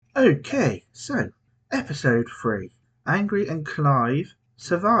Okay, so episode 3. Angry and Clive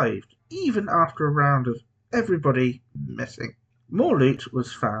survived even after a round of everybody missing. More loot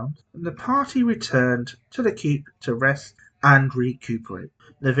was found, and the party returned to the keep to rest and recuperate.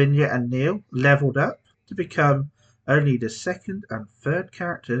 Lavinia and Neil leveled up to become only the second and third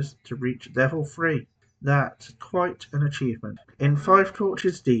characters to reach level 3. That's quite an achievement. In Five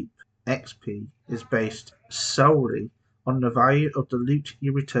Torches Deep, XP is based solely on the value of the loot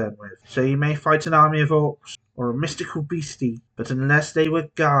you return with. So you may fight an army of orcs or a mystical beastie, but unless they were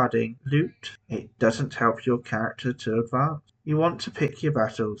guarding loot, it doesn't help your character to advance. You want to pick your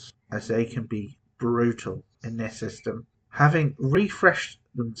battles, as they can be brutal in this system. Having refreshed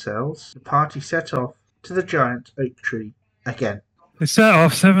themselves, the party set off to the giant oak tree again. They set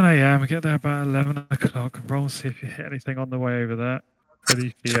off 7 a.m. Get there about 11 o'clock. Roll, see if you hit anything on the way over there.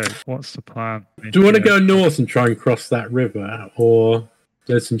 Ready for you. What's the plan? Do you want to go north and try and cross that river, or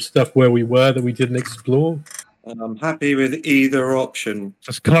there's some stuff where we were that we didn't explore? I'm happy with either option.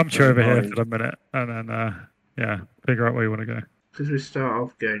 Just clump you over here for a minute, and then figure out where you want to go. Because we start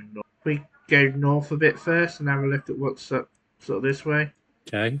off going north. We go north a bit first and have a look at what's up sort of this way.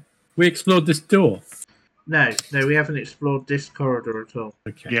 Okay. We explored this door. No, we haven't explored this corridor at all.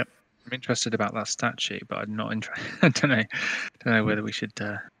 Okay. Yep. I'm interested about that statue, but I'm not interested. I don't know whether we should.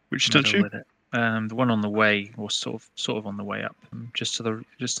 Which statue? With it. The one on the way, or sort of on the way up, just to the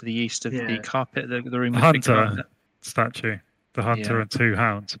east of the carpet, the room. The with hunter carpet. statue, the hunter and 2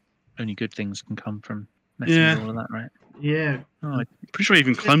 hounds. Only good things can come from messing with all of that, right? Yeah. Oh, I'm pretty sure I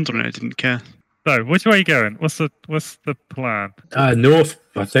even climbed on it. I didn't care. So, which way are you going? What's the plan? North,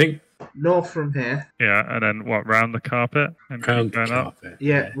 I think. North from here. Yeah, and then what? Round the carpet and Round going the up. carpet.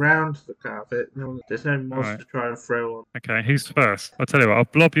 Yeah, round the carpet. No, there's no moss Right. to try and throw on. Okay, who's first? I'll tell you what. I'll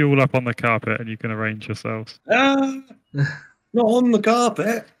blob you all up on the carpet, and you can arrange yourselves. Not on the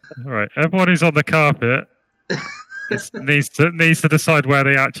carpet. All right, everyone who's on the carpet needs to decide where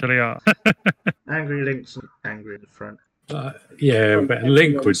they actually are. Angry Link's angry in the front. Yeah, but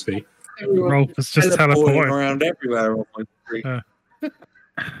Link would be. Rolf has just teleported around everywhere on my street.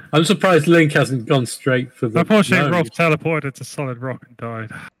 I'm surprised Link hasn't gone straight for the. Unfortunately, Rolf teleported to solid rock and died.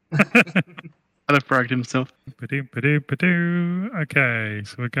 I'd have fragged himself. Okay,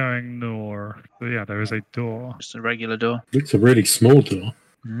 so we're going north. So yeah, there is a door. Just a regular door. It's a really small door.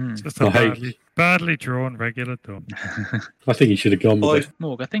 It's just a badly drawn regular door. I think he should have gone with it.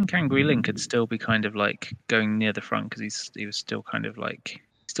 Morg, I think Angry Link could still be kind of like going near the front because he was still kind of like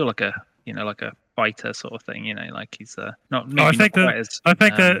like a a fighter sort of thing, like he's not. No, I think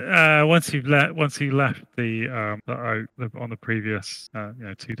that once you left the oak on the previous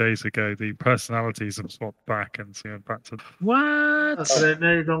 2 days ago, the personalities have swapped back and back to what? So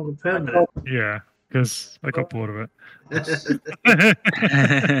they're no longer permanent. Yeah, because I got bored of it.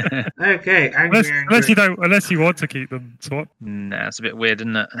 Okay, unless you want to keep them swapped. Nah, it's a bit weird,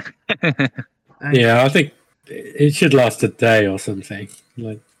 isn't it? Yeah, I think it should last a day or something.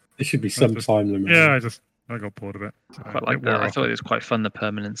 Like there should be some time limit. Yeah, I got bored of it. So quite like that. I thought it was quite fun. The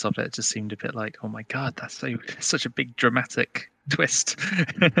permanence of it just seemed a bit like, oh my god, that's such a big dramatic twist.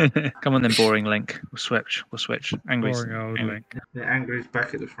 Come on then, boring Link. We'll switch. Angry's boring old Link. The Angry's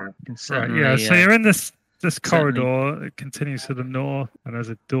back at the front. Right, yeah. So you're in this corridor. It continues to the north, and there's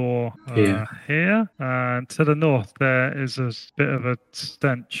a door here. And to the north, there is a bit of a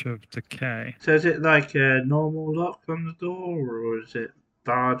stench of decay. So is it like a normal lock on the door, or is it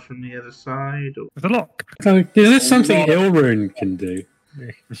barred from the other side? Or... There's a lock. So, is this something Ilrune can do?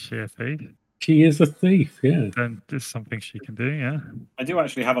 Is she a thief? She is a thief, yeah. Then there's something she can do, yeah. I do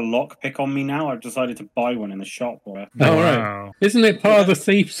actually have a lockpick on me now. I've decided to buy one in the shop. Oh, right. Isn't it part of the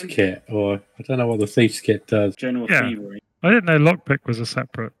thief's kit? Or I don't know what the thief's kit does. General thievery. I didn't know lockpick was a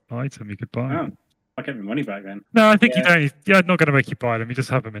separate item you could buy. Oh, I'll get my money back then. No, I think you don't. Yeah, I'm not going to make you buy them. You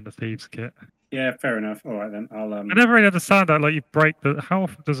just have them in the thieves kit. Yeah, fair enough. All right then. I never really understand that. Like, you break how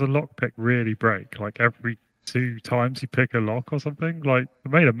often does a lockpick really break? Like every 2 times you pick a lock or something? Like,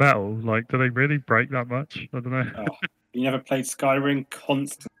 they're made of metal. Like, do they really break that much? I don't know. Oh, you never played Skyrim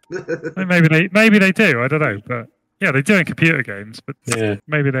constantly? maybe they do. I don't know, but yeah, they do in computer games. But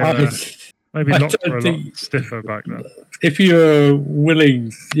maybe they. Maybe locks were a lot stiffer back then. If you're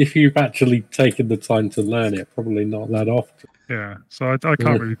willing, if you've actually taken the time to learn it, probably not that often. Yeah, so I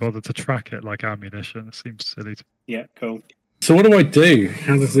can't really bother to track it like ammunition. It seems silly. Yeah, cool. So what do I do?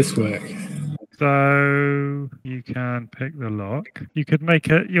 How does this work? So you can pick the lock. You could make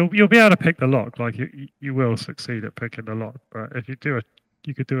it. You'll be able to pick the lock. Like you will succeed at picking the lock. But if you do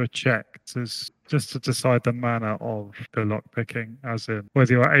you could do a check just to decide the manner of the lock picking, as in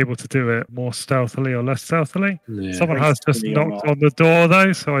whether you're able to do it more stealthily or less stealthily. Yeah. Someone has just Gracefully or knocked not. on the door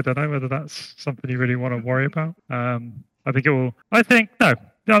though, so I don't know whether that's something you really want to worry about. I think it will. I think no,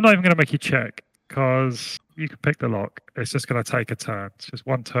 I'm not even going to make you check because you can pick the lock. It's just going to take a turn. It's just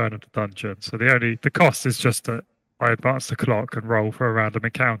one turn of the dungeon. So the cost is just that I advance the clock and roll for a random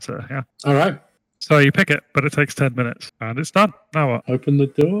encounter. Yeah. All right. So you pick it, but it takes 10 minutes and it's done. Now what? Open the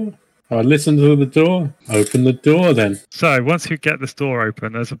door. I listen to the door. Open the door then. So once you get this door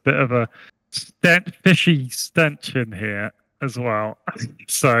open, there's a bit of a fishy stench in here as well.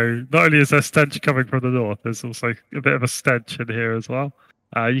 So not only is there stench coming from the north, there's also a bit of a stench in here as well.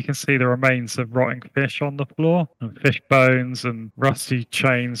 You can see the remains of rotting fish on the floor, and fish bones and rusty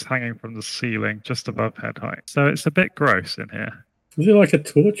chains hanging from the ceiling just above head height. So it's a bit gross in here. Is it like a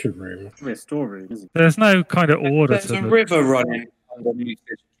torture room? It's a story, isn't it? There's no kind of order There's to a the... river running underneath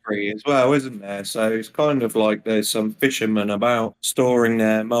this tree as well, isn't there? So it's kind of like there's some fishermen about storing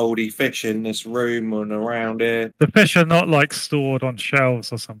their mouldy fish in this room and around here. The fish are not like stored on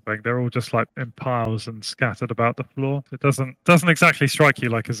shelves or something. They're all just like in piles and scattered about the floor. It doesn't exactly strike you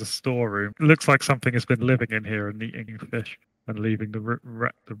like as a storeroom. It looks like something has been living in here and eating fish and leaving the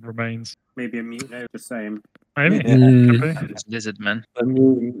remains. Maybe a mutino, the same. Maybe. Mm. Could be. It's lizard men. The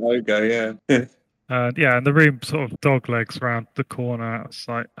moon logo, yeah. And the room sort of dog legs round the corner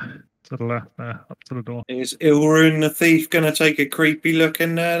outside to the left there, up to the door. Is Ilrun the thief going to take a creepy look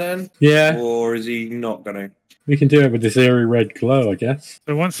in there then? Yeah, Or is he not going to? we can do it with this eerie red glow, I guess.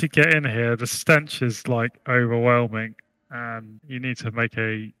 So once you get in here, the stench is like overwhelming, and you need to make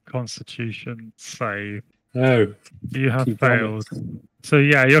a Constitution save. Oh, You have keep failed. on So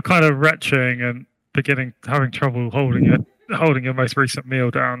yeah, you're kind of retching and having trouble holding your most recent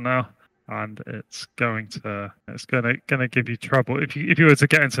meal down now, and it's gonna give you trouble. If you were to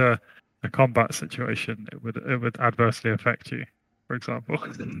get into a combat situation, it would adversely affect you. For example,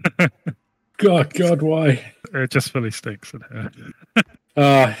 God, why? it just fully stinks in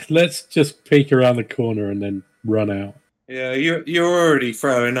here. Let's just peek around the corner and then run out. Yeah, you're already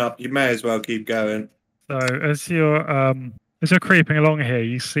throwing up. You may as well keep going. So as you're creeping along here,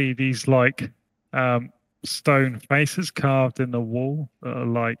 you see these like stone faces carved in the wall that are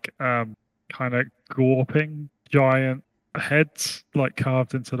like kind of gawping giant heads like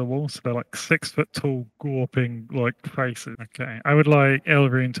carved into the wall. So they're like 6 foot tall gawping like faces. Okay, I would like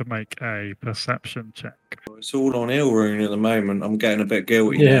Ilrune to make a perception check. It's all on Ilrune at the moment. I'm getting a bit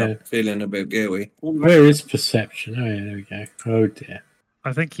guilty Yeah. now. Feeling a bit guilty. Where is perception? Oh, yeah, there we go. Oh, dear.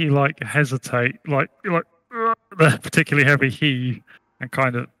 I think you like hesitate, like the particularly heavy heave, and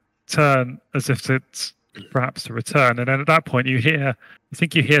kind of turn as if it's perhaps to return. And then at that point, you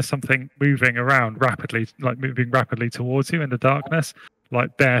think you hear something moving around rapidly, like moving rapidly towards you in the darkness,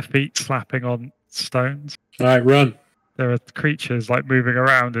 like bare feet slapping on stones. All right, run. There are creatures like moving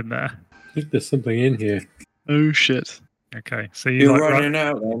around in there. I think there's something in here. Oh shit. Okay, so you You're like running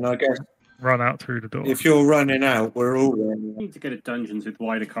out then, I guess. run out through the door. If you're running out, we're all We running out. need to go to dungeons with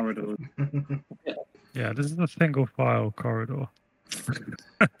wider corridors. Yeah, this is a single file corridor.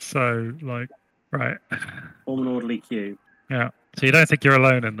 So like, right, Form an orderly queue. yeah. So you don't think you're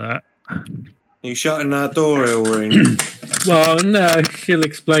alone in there? You shutting that door, Ilrune? Well, no, she'll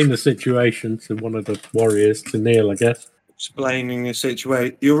explain the situation to one of the warriors, to Neil, I guess. Explaining the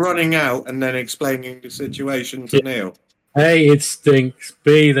situation. You're running out and then explaining the situation to Neil. A, it stinks.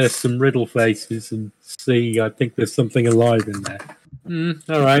 B, there's some riddle faces. And C, I think there's something alive in there.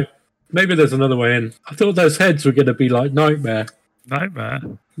 All right. Maybe there's another way in. I thought those heads were going to be like Nightmare. Nightmare.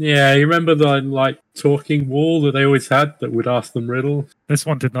 Yeah, you remember the like talking wall that they always had that would ask them riddles? This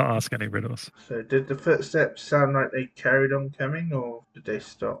one did not ask any riddles. So did the footsteps sound like they carried on coming, or did they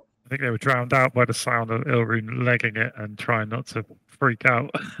stop? I think they were drowned out by the sound of Ilrune legging it and trying not to freak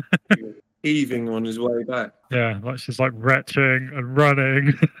out. Heaving on his way back. Yeah, like she's like retching and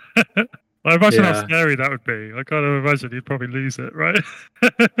running. I imagine how Yeah. scary that would be. I kind of imagine you'd probably lose it, right?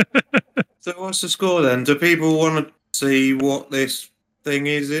 So what's the score then? Do people want to see what this thing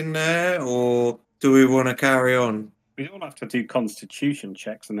is in there, or do we want to carry on? We all have to do constitution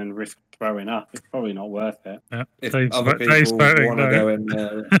checks and then risk throwing up. It's probably not worth it. Yeah. If Dave's other Dave's people voting want to no. go in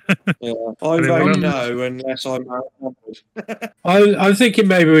there. Yeah. I Anyone vote no unless I'm outnumbered. I'm thinking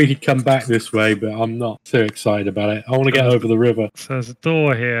maybe we could come back this way, but I'm not too excited about it. I want to get over the river. So there's a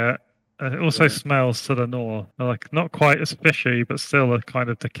door here. It also smells to the north. Like not quite as fishy, but still a kind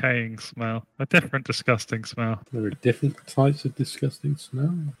of decaying smell. A different disgusting smell. There are different types of disgusting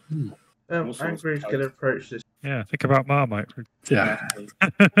smell. All sorts Angry's of going to approach this. Yeah, think about Marmite. Yeah.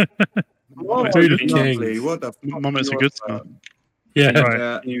 Oh, Dude, lovely. King. What the fuck Marmite's a you good on smell. Yeah,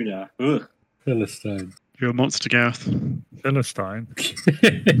 Right. Una. Ugh. Philistine. You're a monster, Gareth. Philistine.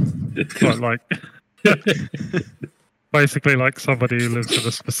 What, like basically like somebody who lives in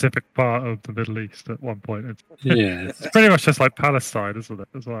a specific part of the Middle East at one point. Yes. It's pretty much just like Palestine, isn't it,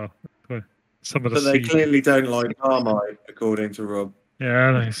 as well? Some of the But they sea- clearly don't like Marmite, according to Rob.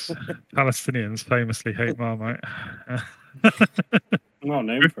 Yeah, those Palestinians famously hate Marmite. I'm not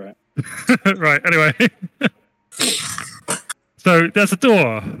known for it. Right, anyway. So there's a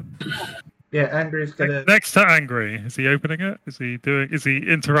door Yeah, Angry's gonna. next to Angry. Is he opening it? Is he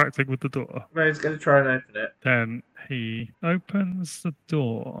interacting with the door? No, he's gonna try and open it. Then he opens the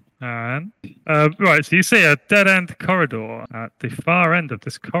door and right, so you see a dead-end corridor. At the far end of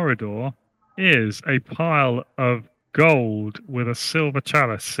this corridor is a pile of gold with a silver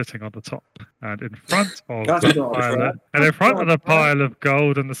chalice sitting on the top. And in front of That's the not a pile trap. and in front of the pile of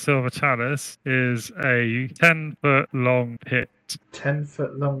gold and the silver chalice is a 10-foot long pit.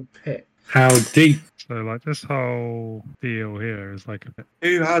 10-foot long pit. How deep? So like this whole deal here is like a bit.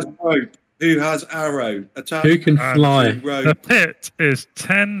 Who has rope? Who has arrow? Attack. Who can And fly? The Rope. pit is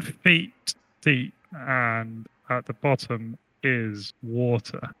 10 feet deep, and at the bottom is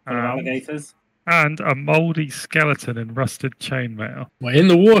water Full of alligators. and a mouldy skeleton in rusted chainmail Well, in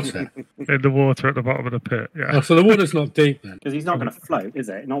the water. in the water at the bottom of the pit. Yeah, Oh, so the water's not deep then. Because he's not going to float, is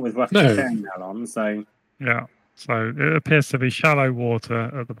it? Not with rusty No. chainmail on. So yeah. So it appears to be shallow water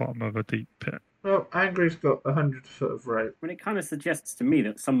at the bottom of a deep pit. Well, Angry's got 100 foot of rope. I mean, it kind of suggests to me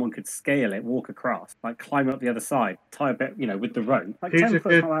that someone could scale it, walk across, like climb up the other side, tie a bit, with the rope. Like Who's 10 a foot.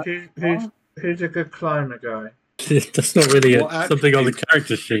 good Like, who's a good climber guy? That's not really Well, actually- something on the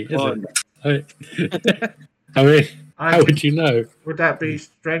character sheet, is Fine. it? I mean, how And would you know? would that be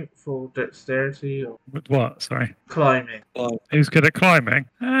strength or dexterity or With what? Sorry. climbing? Who's good at climbing?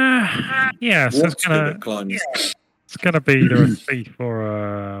 Yeah, so What's good at climbing? it's gonna be either a thief or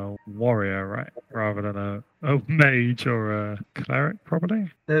a warrior, right? Rather than a mage or a cleric, probably.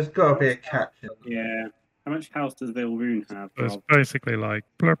 There's got to be a catch. Yeah. How much house does Vilrune have? So it's Rob? basically like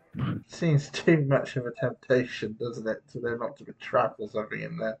blurp. Seems too much of a temptation, doesn't it? So there not to be a trap or something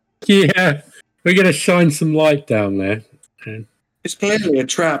in there. Yeah, we're going to shine some light down there. It's clearly a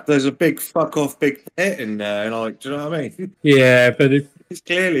trap. There's a big fuck off big pit in there. Like, do you know what I mean? Yeah, but It's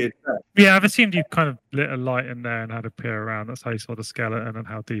clearly a trap. Yeah, I've assumed you kind of lit a light in there and had a peer around. That's how you saw the skeleton and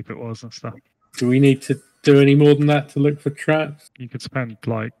how deep it was and stuff. do we need to do any more than that to look for traps? You could spend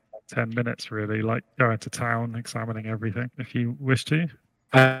like 10 minutes really, like going to town, examining everything if you wish to.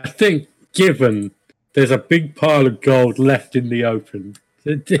 I think, given there's a big pile of gold left in the open,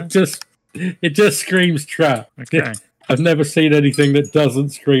 it just screams trap. Okay. I've never seen anything that doesn't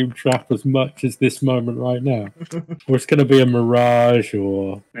scream trap as much as this moment right now. Or it's going to be a mirage,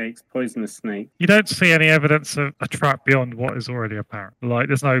 or Snakes, poisonous snake. You don't see any evidence of a trap beyond what is already apparent. Like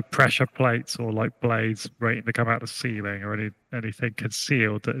there's no pressure plates or like blades waiting to come out of the ceiling or anything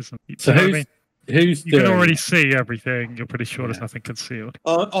concealed that isn't. so You know what I mean? who's You can doing already it? see everything. You're pretty sure there's Yeah. nothing concealed.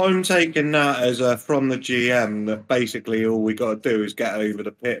 I'm taking that as from the GM that basically all we got to do is get over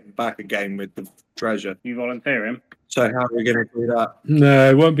the pit and back again with the treasure. You volunteer him? So how are we going to do that? No,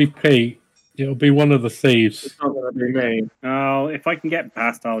 it won't be Pete. It'll be one of the thieves. It's not going to be me. Oh, if I can get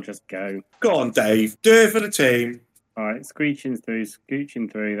past, I'll just go. Go on, Dave. Do it for the team. All right, scooching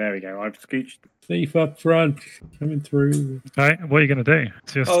through. There we go. I've scooched. Thief up front, coming through. Okay, what are you going to do?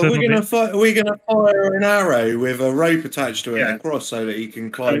 So you're Oh, stood we're on going the- to fire an arrow with a rope attached to it Yeah. across so that he can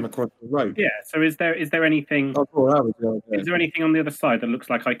climb across the rope. Yeah. So is there anything? I thought that was the Is idea. there anything on the other side that looks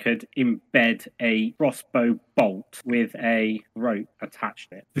like I could embed a crossbow bolt with a rope attached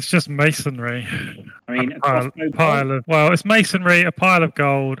to it? It's just masonry. I mean, A a crossbow bolt. well, it's masonry, a pile of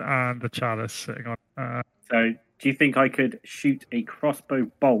gold, and a chalice sitting on. So, do you think I could shoot a crossbow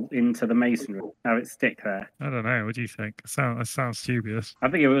bolt into the masonry? Have it stick there? I don't know. What do you think? That sounds dubious. I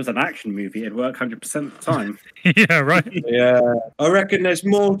think if it was an action movie, it'd work 100% of the time. Yeah, right. Yeah. I reckon there's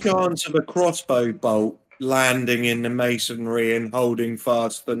more chance of a crossbow bolt landing in the masonry and holding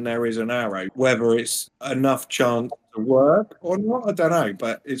fast than there is an arrow. Whether it's enough chance to work or not, I don't know,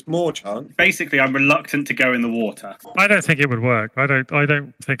 but it's more chance. Basically, I'm reluctant to go in the water. I don't think it would work. I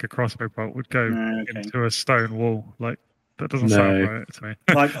don't think a crossbow bolt would go No, okay. into a stone wall. Like that doesn't No. sound right to me.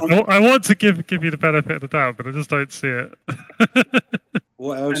 Like, I want to give you the benefit of the doubt, but I just don't see it.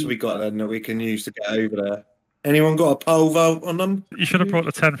 What else have we got then that we can use to get over there? Anyone got a pole vault on them? You should have brought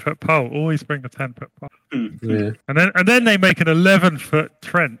the 10-foot pole. Always bring the 10-foot pole. Yeah. And then they make an 11-foot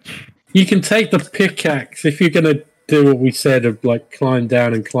trench. You can take the pickaxe if you're going to do what we said of like climb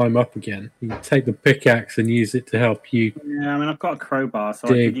down and climb up again. You can take the pickaxe and use it to help you. Yeah, I mean, I've got a crowbar, so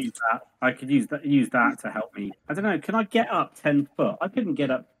Dig. I could use that. I could use that to help me. I don't know. Can I get up 10 foot? I couldn't get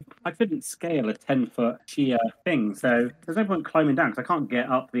up. I couldn't scale a 10-foot sheer thing. So there's no point climbing down because I can't get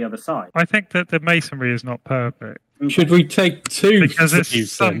up the other side. I think that the masonry is not perfect Should we take 2 because it's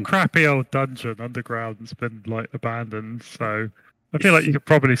saves some then? crappy old dungeon underground that's been like abandoned. So I feel like you could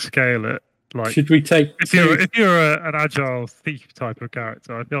probably scale it. Like Should we take if 2? you're an agile thief type of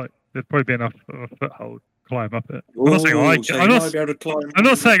character, I feel like there'd probably be enough of a foothold to climb up it. I'm not saying I Ooh, could. so I'm you not, might be able to climb. I'm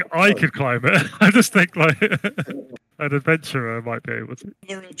not saying I could climb it. I just think like an adventurer might be able to.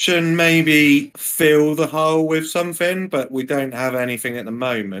 Another option, maybe fill the hole with something, but we don't have anything at the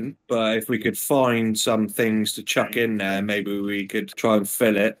moment. But if we could find some things to chuck in there, maybe we could try and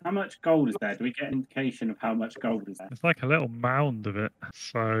fill it. How much gold is there? Do we get an indication of how much gold is there? It's like a little mound of it,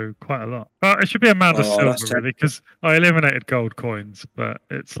 so quite a lot. But it should be a mound of Oh, that's silver, really, because I eliminated gold coins, but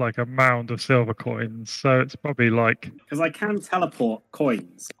it's like a mound of silver coins, so it's probably like. Because I can teleport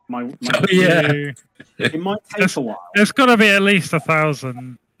coins. Oh, yeah. It might take a while. There's got to be at least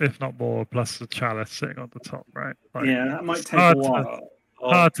 1,000, if not more, plus the chalice sitting on the top, right? Like, Yeah, that might it's take a hard to- while.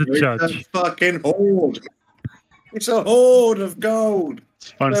 Hard to It's judge. a fucking horde. It's a horde of gold.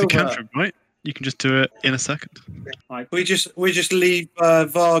 It's fine as a Over. cantrip, right? You can just do it in a second. We just leave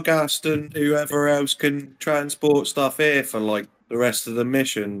Vargast and whoever else can transport stuff here for like the rest of the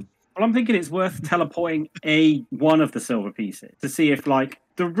mission. Well, I'm thinking it's worth teleporting one of the silver pieces to see if, like,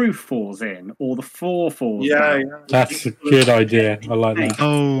 the roof falls in or the floor falls down. That's a good idea. I like that.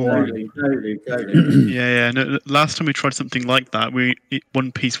 Oh, Totally. yeah. No, last time we tried something like that,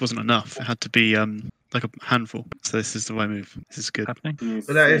 one piece wasn't enough. It had to be like a handful. So this is the way move. This is good. Happening.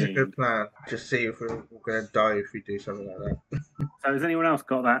 But that is a good plan. Just see if we're going to die if we do something like that. So has anyone else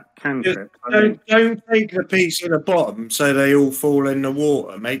got that cantrip? Don't take the piece at the bottom so they all fall in the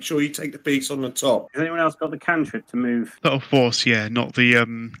water. Make sure you take the piece on the top. Has anyone else got the cantrip to move? That of force, yeah, not the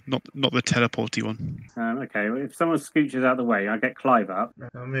not the teleporty one. Okay, well, if someone scooches out of the way, I get Clive up.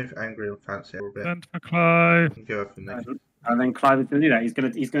 I'll move angry and fancy a little bit. Send for Clive. And go for next. And then Clive is going to do that. He's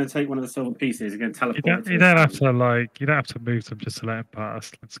going to take one of the silver pieces. He's going to teleport. You don't have to you don't have to move them just to let him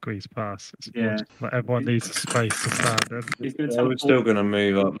pass and squeeze past. It's more Yeah. like everyone needs a space to stand in. He's going to Yeah, we're teleport. still going to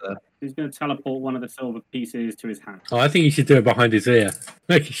move up there. He's going to teleport one of the silver pieces to his hand. Oh, I think you should do it behind his ear.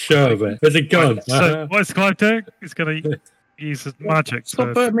 Make a show of it. There's a gun. So what's Clive doing? He's going to use his magic Stop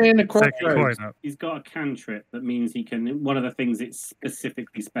to putting me in the take the crossroads. coin up. He's got a cantrip that means he can. One of the things it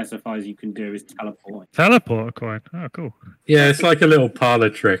specifically specifies you can do is teleport. Teleport a coin. Oh, cool. Yeah, it's like a little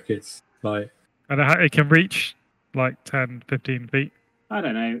parlor trick. It's like And it can reach like 10, 15 feet. I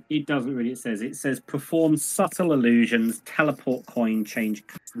don't know. It doesn't really. It says perform subtle illusions, teleport coin, change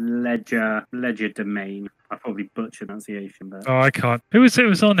ledger domain. I probably butchered pronunciation, but Oh, I can't. Who was it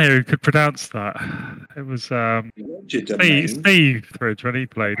was on here who could pronounce that? It was Steve Thridge when he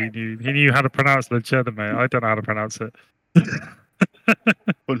played. He knew how to pronounce legitimate. I don't know how to pronounce it.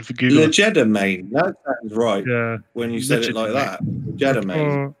 One for Google. Legitimate. That sounds right Yeah. when you said it like that. Legitimate.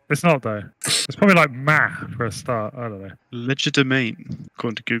 Or, it's not though. It's probably like ma for a start. I don't know. Legitimate,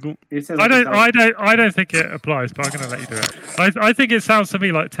 according to Google. it says I don't think it applies, but I'm gonna let you do it. I think it sounds to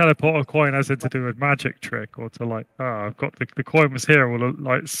me like teleport a coin as in to do a magic trick or to like I've got the coin was here or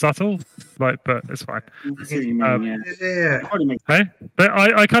like subtle. Like but it's fine. I see what you mean, yeah. Yeah. It probably makes Hey? But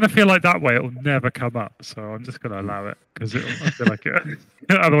I kind of feel like that way it'll never come up, so I'm just gonna allow it because I feel like it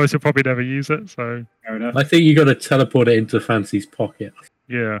otherwise you'll probably never use it, so fair enough. I think you got to teleport it into Fancy's pocket.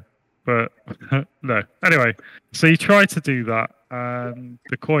 yeah. But no. Anyway, so you try to do that and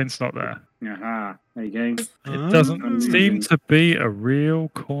the coin's not there. Aha, there you go. It doesn't Illusion. seem to be a real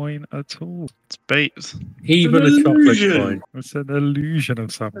coin at all. It's bait. Even a chocolate Illusion. coin. It's an illusion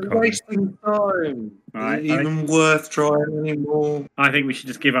of some We're kind. wasting time. Right, Is it even worth trying anymore? I think we should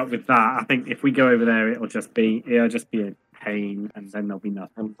just give up with that. I think if we go over there, it'll just be a pain, and then there'll be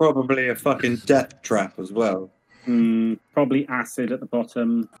nothing. And probably a fucking death trap as well. Probably acid at the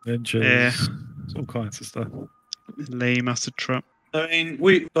bottom. Ninjas. Yeah. It's all kinds of stuff. Lame acid trap. I mean,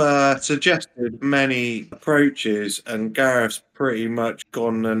 we've suggested many approaches, and Gareth's pretty much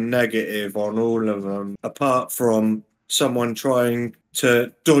gone a negative on all of them, apart from someone trying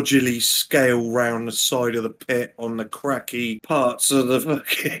to dodgily scale round the side of the pit on the cracky parts of the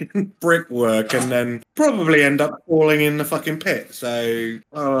fucking brickwork and then probably end up falling in the fucking pit. So, I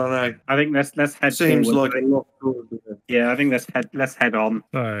don't know. I think let's head. Seems forward. like a lot. Yeah, I think let's head on.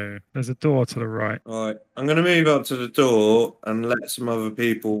 So there's a door to the right. All right, I'm going to move up to the door and let some other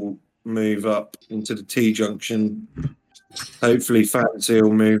people move up into the T junction. Hopefully, Fancy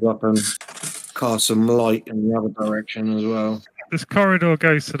will move up and cast some light in the other direction as well. This corridor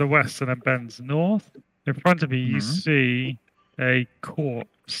goes to the west and then bends north. In front of you, you Mhm. see a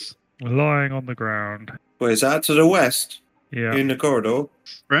corpse lying on the ground. Where's that? To the west? Yeah. In the corridor?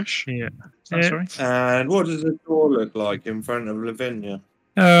 Fresh. Yeah. That's right. It's, And what does the door look like in front of Lavinia?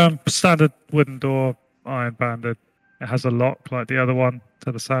 standard wooden door, iron banded. It has a lock like the other one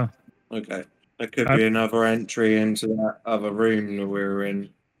to the south. Okay. There could be another entry into that other room that we're in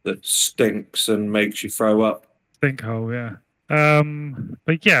that stinks and makes you throw up. Sinkhole, yeah.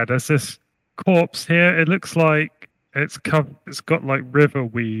 But yeah, there's this corpse here. It looks like it's got like river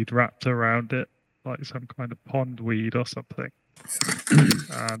weed wrapped around it, like some kind of pond weed or something.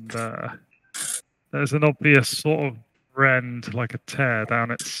 And there's an obvious sort of rend, like a tear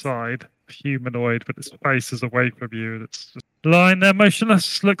down its side, humanoid, but its face is away from you, and it's just lying there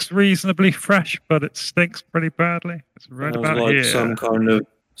motionless. Looks reasonably fresh, but it stinks pretty badly. It's right Sounds about like here.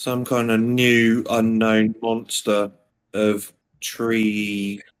 some kind of new unknown monster of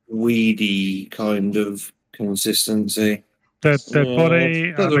tree weedy kind of consistency. Dead Yeah, body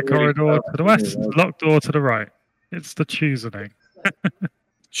and doesn't the really corridor help to the west, anyway. locked door to the right. It's the Choosening.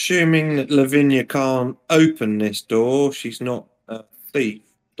 Assuming that Lavinia can't open this door, she's not a thief,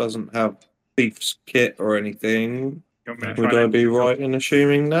 doesn't have thief's kit or anything. You want me to Would try I and- be right in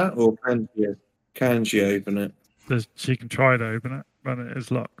assuming that, or can she open it? She can try to open it, but it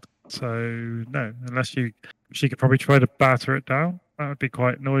is locked. So no, unless she could probably try to batter it down. That would be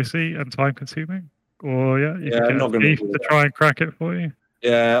quite noisy and time consuming. Or you Yeah, could I'm get not a gonna thief do to that. try and crack it for you.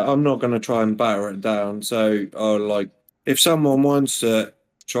 Yeah, I'm not going to try and batter it down. So, if someone wants to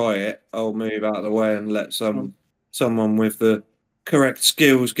try it, I'll move out of the way and let someone with the correct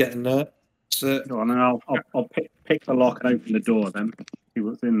skills get in there. So, Go on, and I'll pick the lock and open the door then. See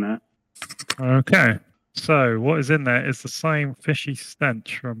what's in there. Okay. So what is in there is the same fishy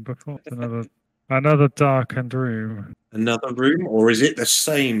stench from before. It's another darkened room. another room, or is it the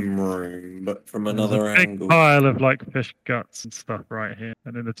same room but from There's another a big angle? pile of like fish guts and stuff right here,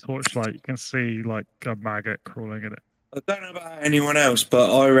 and in the torchlight you can see like a maggot crawling in it. I don't know about anyone else,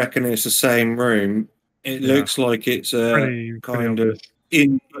 but I reckon it's the same room. It Yeah. looks like it's a Pretty kind of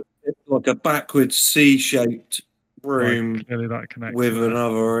obvious. like a backwards C-shaped room Like, clearly that connects with to that.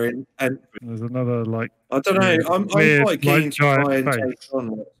 another in. And There's another like I don't know. I'm weird, quite like, keen to giant try and face. take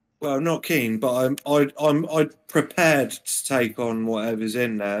on it. Well, not keen, but I'm prepared to take on whatever's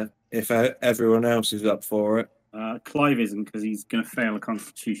in there if everyone else is up for it. Clive isn't because he's going to fail a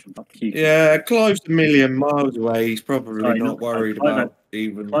Constitution. But Yeah, Clive's a million miles away. He's probably Sorry, not not Clive. worried Clive about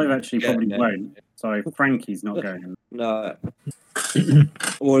even. Clive actually probably getting it. won't. So Frankie's not going in. No.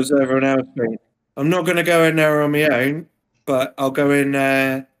 What does everyone else think? I'm not going to go in there on my own, but I'll go in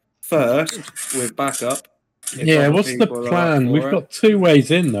there first with backup. if Yeah, other what's the people are up plan? for We've it. got 2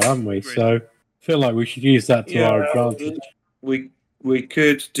 ways in there, haven't we? So I feel like we should use that to our advantage. We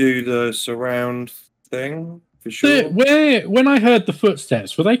could do the surround thing for sure. When I heard the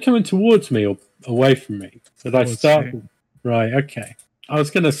footsteps, were they coming towards me or away from me? Did I Towards start? you. Right, okay. I was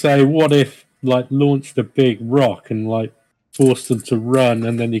going to say, what if like launched a big rock and like forced them to run,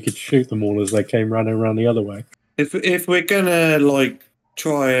 and then you could shoot them all as they came running around the other way? If we're gonna like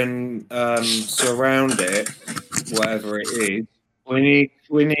try and surround it, whatever it is,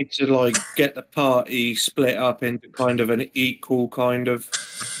 we need to like get the party split up into kind of an equal kind of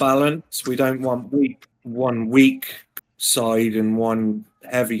balance. We don't want one weak side and one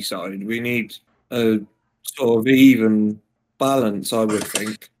heavy side. We need a sort of even balance, I would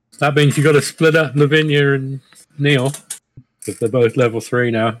think. That means you got to split up Lavinia and Neil because they're both level 3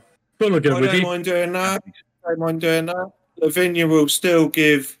 now. But look I good with don't you. mind doing that. Lavinia will still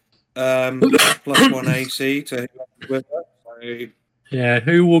give +1 AC to whoever's with her. So Yeah,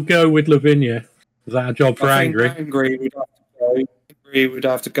 who will go with Lavinia? Is that a job for I think Angry? Angry would have to go. Angry would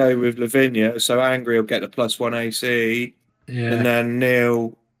have to go with Lavinia, so Angry will get the +1 AC, and Yeah, then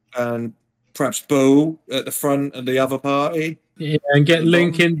Neil and perhaps Bull at the front of the other party. yeah, and get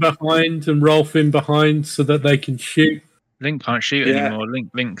Link in behind and Rolf in behind so that they can shoot. Link can't shoot Yeah. anymore.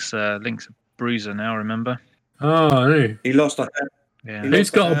 Link's a bruiser now. Remember? Oh, no. He lost a hand. Yeah. Who- Who's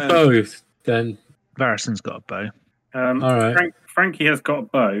got a bow then? Varyson's got a bow. All right. Frankie has got a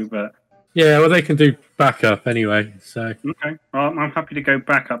bow, but Yeah, well, they can do backup anyway. So, okay. Well, I'm happy to go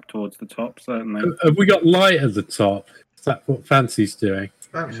back up towards the top, certainly. have we got light at the top? Is that what Fancy's doing?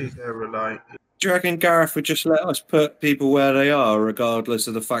 Fancy's there a light. Do you reckon Gareth would just let us put people where they are, regardless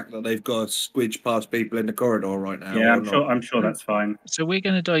of the fact that they've got to squidge past people in the corridor right now? Yeah, or not? I'm sure that's fine. So we're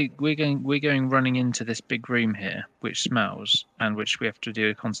going to die. We're going running into this big room here, which smells, and which we have to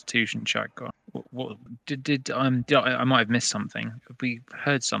do a Constitution check on. What did I might have missed something? Have we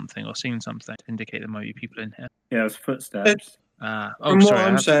heard something or seen something to indicate there might be people in here? Yeah, it's footsteps. From what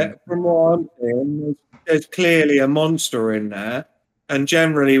I'm saying, there's clearly a monster in there, and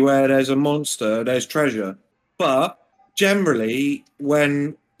generally, where there's a monster, there's treasure. But generally,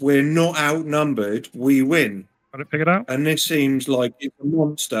 when we're not outnumbered, we win. Got it figured out? And this seems like it's a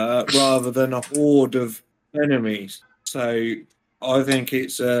monster rather than a horde of enemies. So I think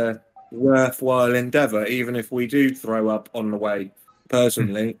it's a worthwhile endeavour, even if we do throw up on the way.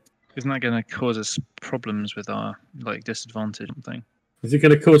 Personally, Isn't that going to cause us problems with our disadvantage and thing? Is it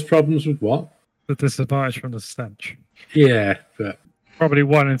going to cause problems with what? The disadvantage from the stench. Yeah, but Probably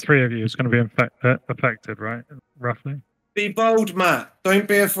 1 in 3 of you is going to be affected, right? Roughly. be bold, Matt. Don't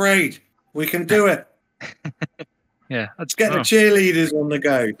be afraid. We can do it. Yeah, Let's get the cheerleaders on the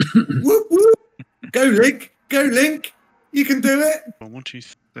go. Whoop, whoop. Go, Link. Go, Link. You can do it. 1, 2,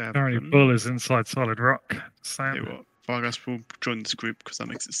 3. Apparently, Bull is inside Solid Rock. Tell you what, Vargas will join this group because that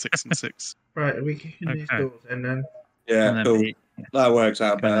makes it 6 and 6. Right, are we kicking these Okay. doors in then? Yeah, And then cool. Pete, That works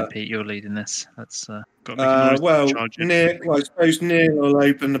out and then better. Pete, you're leading this. That's Got to make a noise to Well, charge it. I suppose Neil will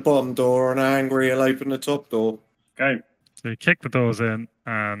open the bottom door and Angry will open the top door. Go. So you kick the doors in,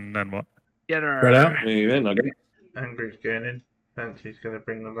 and then what? get her. spread out. Move in, I guess. Angry's going in. Fancy's going to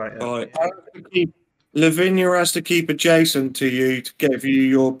bring the light up. Right. Lavinia has to keep adjacent to you to give you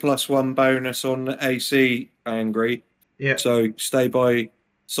your +1 bonus on the AC, Angry. Yeah. So stay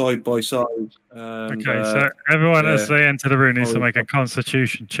side by side. Okay, so everyone as yeah. they enter the room needs to Solid make a Rock.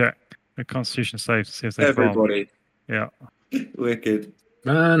 Constitution check, a Constitution save to see if they bomb. Everybody. Yeah. Wicked.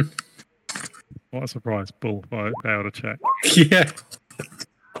 Man. What a surprise! Bull failed to check. Yeah.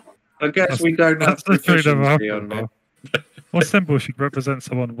 I guess we don't have That's the freedom of proficiency on that. What symbol should represent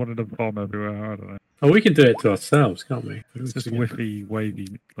someone wanting to bomb everywhere? I don't know. Oh, we can do it to ourselves, can't we? It's just whiffy, wavy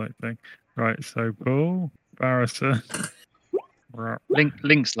like thing. Right, so Bull, Barrister.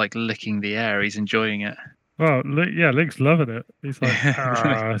 Link's like licking the air. He's enjoying it. Well, yeah, Link's loving it. He's like,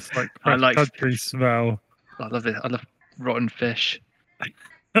 it's like I like- country smell. I love it. I love rotten fish.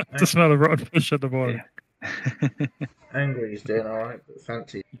 The smell of rotten fish in the morning. Angry's doing alright, but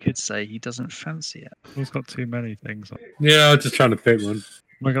Fancy. You could say he doesn't fancy it. Bull's got too many things. Yeah, I'm just trying to pick one.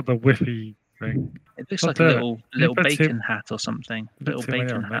 I got the whiffy thing. It looks Not like a there. little Bit too- bacon hat or something. Little Too many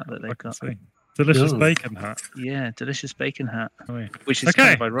bacon on hat there, that I they've can got. see. Delicious Oh. bacon hat. Yeah, delicious bacon hat. Oh, yeah. Which is kind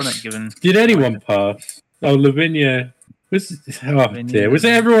of Okay. ironic given. Did anyone pass? Oh, Lavinia. Lavinia. Was it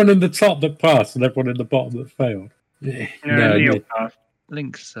everyone in the top that passed and everyone in the bottom that failed? Yeah. No, Neil yeah. passed.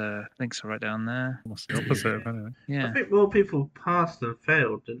 Link's right down there. Almost the opposite of anything. I Yeah. think more people passed than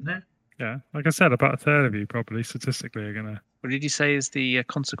failed, didn't they? Yeah, like I said, about a third of you probably statistically are gonna. What did you say is the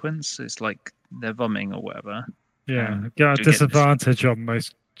consequence? It's like they're vomiting or whatever. Yeah, Um, get a do we get this- disadvantage on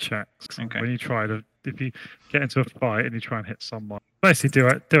most checks Okay. when you try to. If you get into a fight and you try and hit someone, basically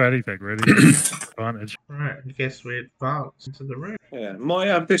do anything really. you get advantage. Right, I guess we advance into the room. Yeah, might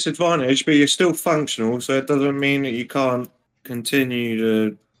have disadvantage, but you're still functional, so it doesn't mean that you can't continue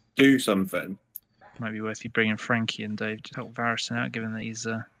to do something. Might be worth you bringing Frankie and Dave to help Varison out, given that he's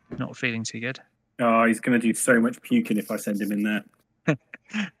not feeling too good. Oh, he's going to do so much puking if I send him in there.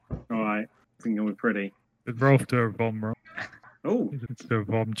 All right. I think we're pretty. Did Rolf do a bomb roll? Oh, Let's do a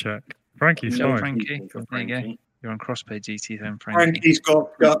bomb check. Frankie's No, fine. Frankie. for There you go. Frankie. You're on crossplay duty then, Frankie. Frankie's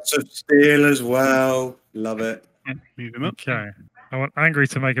got guts of steel as well. Love it. Move him up. Okay. I want Angry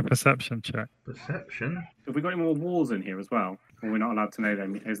to make a perception check. Perception. Have we got any more walls in here as well? Or we're not allowed to know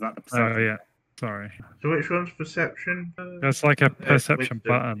them? Is that the Oh perception? yeah. Sorry. So which one's perception? There's like a perception wisdom,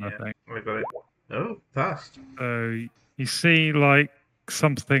 button, I yeah. think. We got it. Oh, fast. So you see like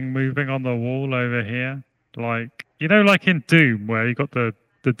something moving on the wall over here. Like like in Doom where you got the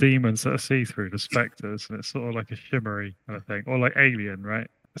demons that are see-through, the spectres, and it's sort of like a shimmery kind of thing. Or like Alien, right?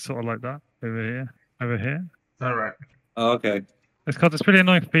 It's sort of like that over here. Over here. All right. Oh, okay. It's got this really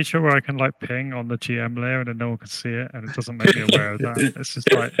annoying feature where I can like ping on the GM layer and then no one can see it, and it doesn't make me aware of that. It's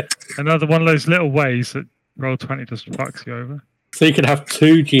just like another one of those little ways that Roll20 just fucks you over. So you can have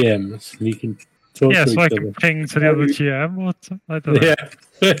 2 GMs and you can talk Yeah, to so I each can other. ping to the other GM. Or I don't know. Yeah.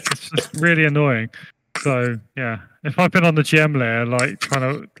 It's just really annoying. So yeah, if I've been on the GM layer, like trying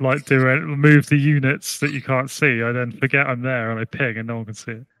to like move the units that you can't see, I then forget I'm there and I ping and no one can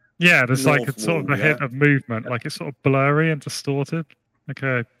see it. Yeah, there's like a North sort of wall, a hint of movement, like it's sort of blurry and distorted, like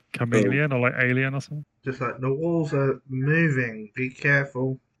a chameleon or like alien or something. Just like the walls are moving. Be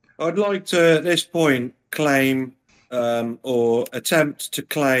careful. I'd like to, at this point, claim or attempt to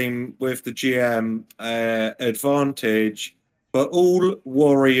claim with the GM advantage for all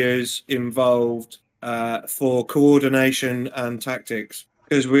warriors involved for coordination and tactics,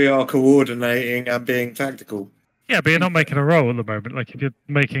 because we are coordinating and being tactical. Yeah, but you're not making a roll at the moment. Like if you're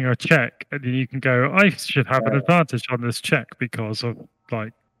making a check, and you can go, I should have an advantage on this check because of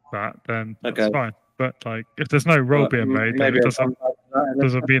like that. Then Okay. that's fine. But like if there's no roll being made, then it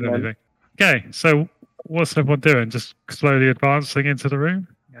doesn't mean anything. Okay, so what's everyone doing? Just slowly advancing into the room?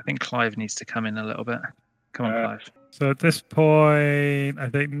 I think Clive needs to come in a little bit. Come on, Clive. So at this point, I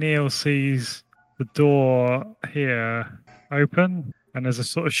think Neil sees the door here open, and there's a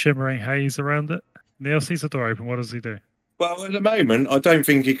sort of shimmering haze around it. Neil sees the door open. What does he do? Well, at the moment, I don't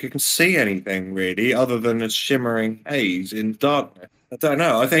think you can see anything really other than a shimmering haze in darkness. I don't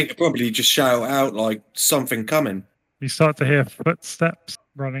know. I think you probably just shout out like something coming. You start to hear footsteps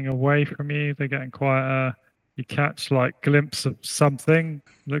running away from you. They're getting quieter. You catch like glimpse of something.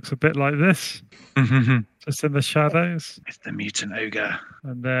 Looks a bit like this, just in the shadows. It's the mutant ogre.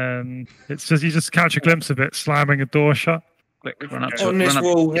 And then it's just you just catch a glimpse of it slamming a door shut. Quick, run up to On this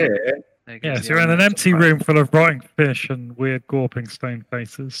wall here, There goes Yeah, the so you're in an element empty of fire. room full of rotting fish and weird gawping stone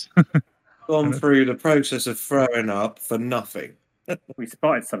faces. gone through the process of throwing up for nothing. If we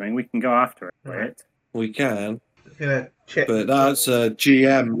spotted something, we can go after it. Right? We can, Gonna check. but that's a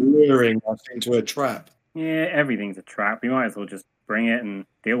GM luring us into a trap. Yeah, everything's a trap. We might as well just bring it and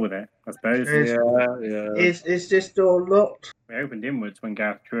deal with it, I suppose. Is- Yeah. Is this door locked? We opened inwards when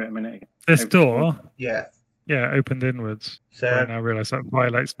Gareth drew it a minute ago. This Open door, Yeah. yeah, opened inwards. I So now realise that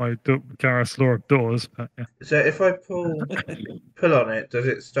violates my Gareth's law of doors, but yeah. so if I pull on it, does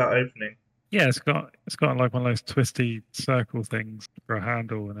it start opening? Yeah, it's got like one of those twisty circle things for a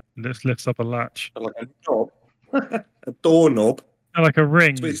handle, and it lifts up a latch, Like a knob, a doorknob. like a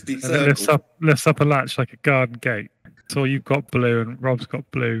ring, Twisty and it lifts up a latch like a garden gate. So you've got blue, and Rob's got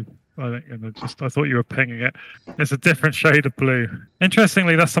blue. I think, and I thought you were pinging it. It's a different shade of blue.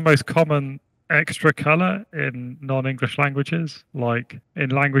 Interestingly, that's the most common extra color in non-English languages. Like in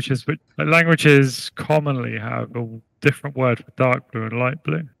languages commonly have a different word for dark blue and light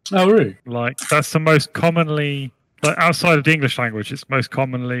blue. Oh, really? Like that's the most commonly, like outside of the English language, it's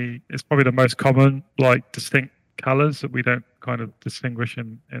probably the most common like distinct colors that we don't kind of distinguish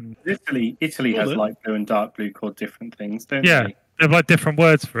in. Italy has Well, light blue and dark blue called different things, don't Yeah. they? They have like different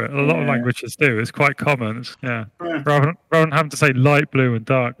words for it. A lot of Yeah. languages do. It's quite common. Yeah. Rather than having to say light blue and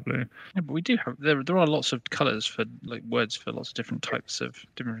dark blue. Yeah, but we do have there are lots of colours for like words for lots of different types of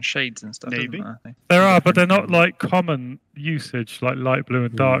different shades and stuff. isn't Maybe. there, I think? There are, but they're not like common usage like light blue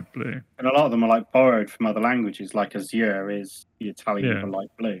and dark blue. And a lot of them are like borrowed from other languages, like azure is the Italian Yeah. for light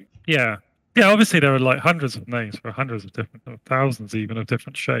blue. Yeah. Yeah, obviously there are like hundreds of names for hundreds of different, or thousands even of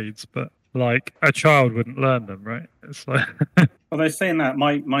different shades, but like a child wouldn't learn them, right? It's like Although saying that,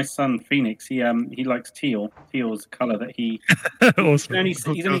 my son Phoenix, he likes teal. Teal's a colour that he awesome.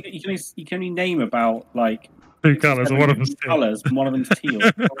 he can only name about like Two colours, and one of them's teal. colours, and one of them's teal.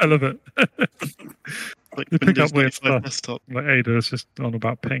 I love it. Like You pick up Windows weird 95 stuff. desktop. Like Ada is just on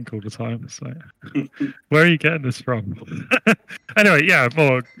about pink all the time. It's like, where are you getting this from? Anyway, yeah,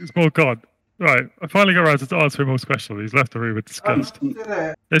 it's more gone. Right, I finally got around to answering most questions. He's left the room with disgust.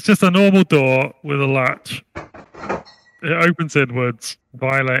 It's just a normal door with a latch. It opens inwards,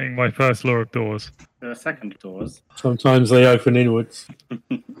 violating my first law of doors. There are second doors. Sometimes they open inwards.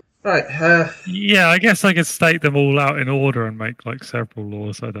 Right. Yeah, I guess I could state them all out in order and make like several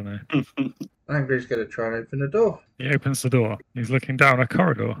laws. I don't know. Angry's gonna try and open the door. He opens the door. He's looking down a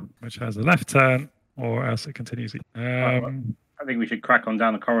corridor, which has a left turn, or else it continues. I think we should crack on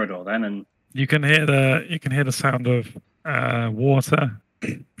down the corridor then, and You can hear the sound of water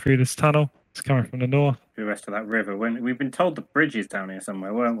through this tunnel. It's coming from the north. the rest of that river. We've been told the bridge is down here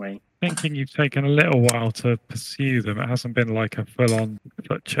somewhere, weren't we? Thinking you've taken a little while to pursue them. It hasn't been like a full-on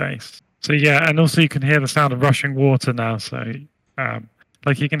foot chase. So yeah, and also you can hear the sound of rushing water now. So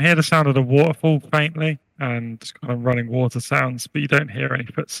like you can hear the sound of the waterfall faintly and just kind of running water sounds, but you don't hear any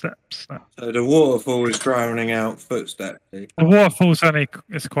footsteps. So the waterfall is drowning out footsteps. The waterfall's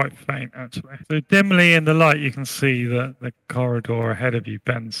it's quite faint actually. So dimly in the light you can see that the corridor ahead of you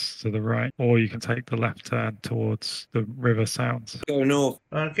bends to the right, or you can take the left turn towards the river sounds. Go north.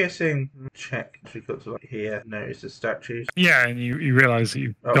 I'm guessing check we've got to like here, notice the statues. Yeah, and you realise that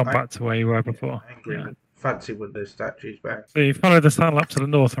you've gone I- back to where you were before. Angry Yeah. with fancy with those statues back. So you follow the tunnel up to the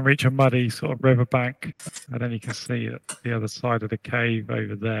north and reach a muddy sort of river bank, and then you can see at the other side of the cave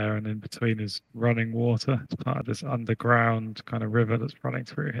over there, and in between is running water. It's part of this underground kind of river that's running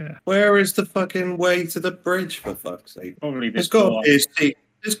through here. Where is the fucking way to the bridge, for fuck's sake? Probably There's this got door. to be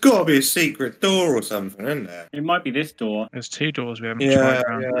a There's got to be a secret door or something, isn't there? It might be this door. There's 2 doors we haven't Yeah, tried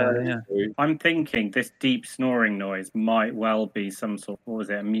around here. Yeah. I'm thinking this deep snoring noise might well be some sort. What was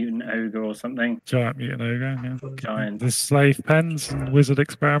it? A mutant ogre or something? Giant mutant ogre. Yeah. Giant. The slave pens and wizard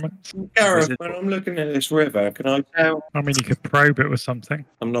experiments. Gareth, when I'm looking at this river, can I tell? I mean, you could probe it with something.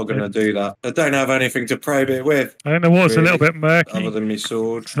 I'm not going to do that. I don't have anything to probe it with I think the water's a little Really? bit murky. other than my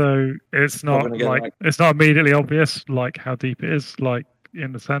sword. So it's not gonna get like like- it's not immediately obvious like how deep it is, like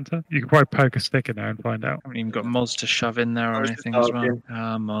in the center. You could probably poke a stick in there and find out. Haven't even got Moz to shove in there or I was anything just as well. asking.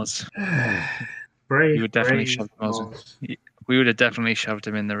 Ah, Moz. Brave, You would definitely brave shove Moz. Oz. We would have definitely shoved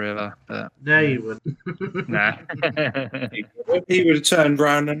him in the river, but No, you wouldn't. nah. He would have turned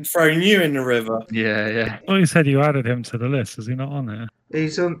round and thrown you in the river. yeah. Well, you said you added him to the list. Is he not on there?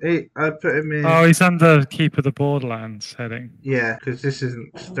 He's on. I put him in. Oh, he's under Keep of the Borderlands heading. Yeah, because this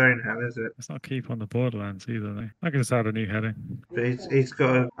isn't Stonehenge, is it? It's not Keep on the Borderlands either, though. I can just add a new heading. But he's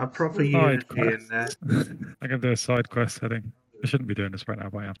got a proper Side unity in there. quest. I can do a side quest heading. I shouldn't be doing this right now,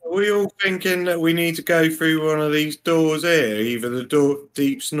 but I am. Are we all thinking that we need to go through one of these doors here? Either the door,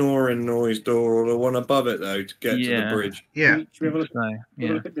 deep snoring noise door or the one above it, though, to get to Yeah. the bridge? Yeah, Should we have a look, So, have a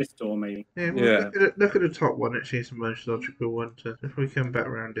yeah. look at this door, maybe? yeah. Well, Yeah. Look at the top one. It seems the most logical one. To if we come back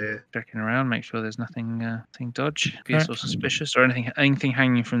around here. Checking around, make sure there's nothing dodge, Okay. obvious or suspicious, or anything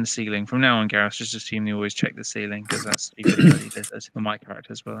hanging from the ceiling. From now on, Gareth, just assume you always check the ceiling because that's stupid. But he does that for my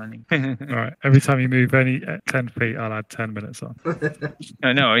character as well. Anyway. All right. Every time you move any 10 feet, I'll add 10 minutes on.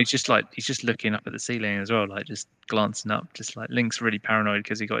 No, he's just looking up at the ceiling as well, like just glancing up. Just like Link's really paranoid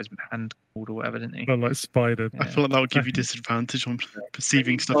because he got his hand pulled or whatever, didn't he? Not like spider. I feel like that would give you disadvantage on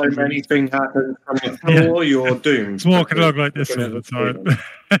perceiving stuff. If in room. anything happens from the floor, you're doomed. He's walking along like this Looking all the at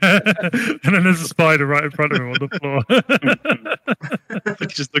time. And then there's a spider right in front of him on the floor. Like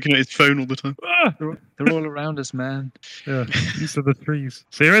he's just looking at his phone all the time. Ah! They're all around us, man. Yeah, these are the trees.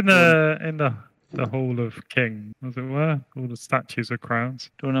 So you're in the Hall of King, as it were. All the statues of crowns.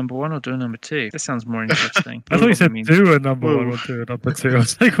 Door number 1 or door number 2? This sounds more interesting. I thought you said means- do a number one Whoa. or do a number 2. I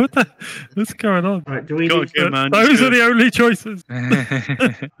was like, what's going on? Right, do we Go on, need, go, man. Those just are go. the only choices.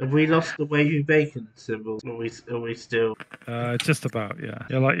 have we lost the wavy bacon symbol? Are we still? Just about, yeah.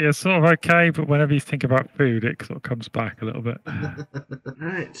 You're sort of okay, but whenever you think about food, it sort of comes back a little bit.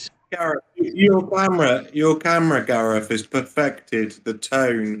 Right. Gareth, your camera, Gareth, has perfected the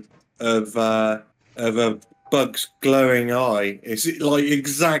tone of a bug's glowing eye. It's like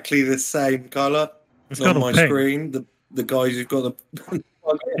exactly the same colour It's got on all my pink. screen. The guys who've got the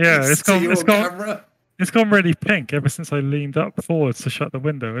Yeah, it's See got- your it's got- camera? It's gone really pink ever since I leaned up forwards to shut the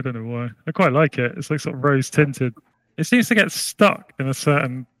window. I don't know why. I quite like it. It's like sort of rose tinted. It seems to get stuck in a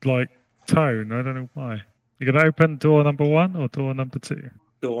certain like tone. I don't know why. You're gonna open door number 1 or door number 2?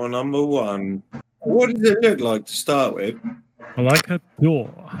 Door number 1. What does it look like to start with? I like a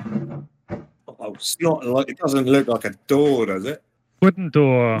door. Oh, it's not like it doesn't look like a door, does it? Wooden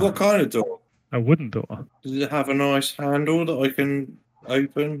door. What kind of door? A wooden door. Does it have a nice handle that I can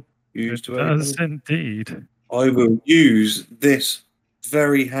open? Use It to open? does indeed. I will use this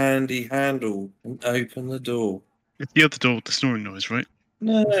very handy handle and open the door. It's the other door with the snoring noise, right?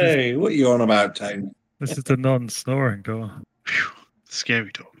 No, what are you on about, Tony? This is the non-snoring door. Phew,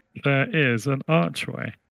 scary door. There is an archway.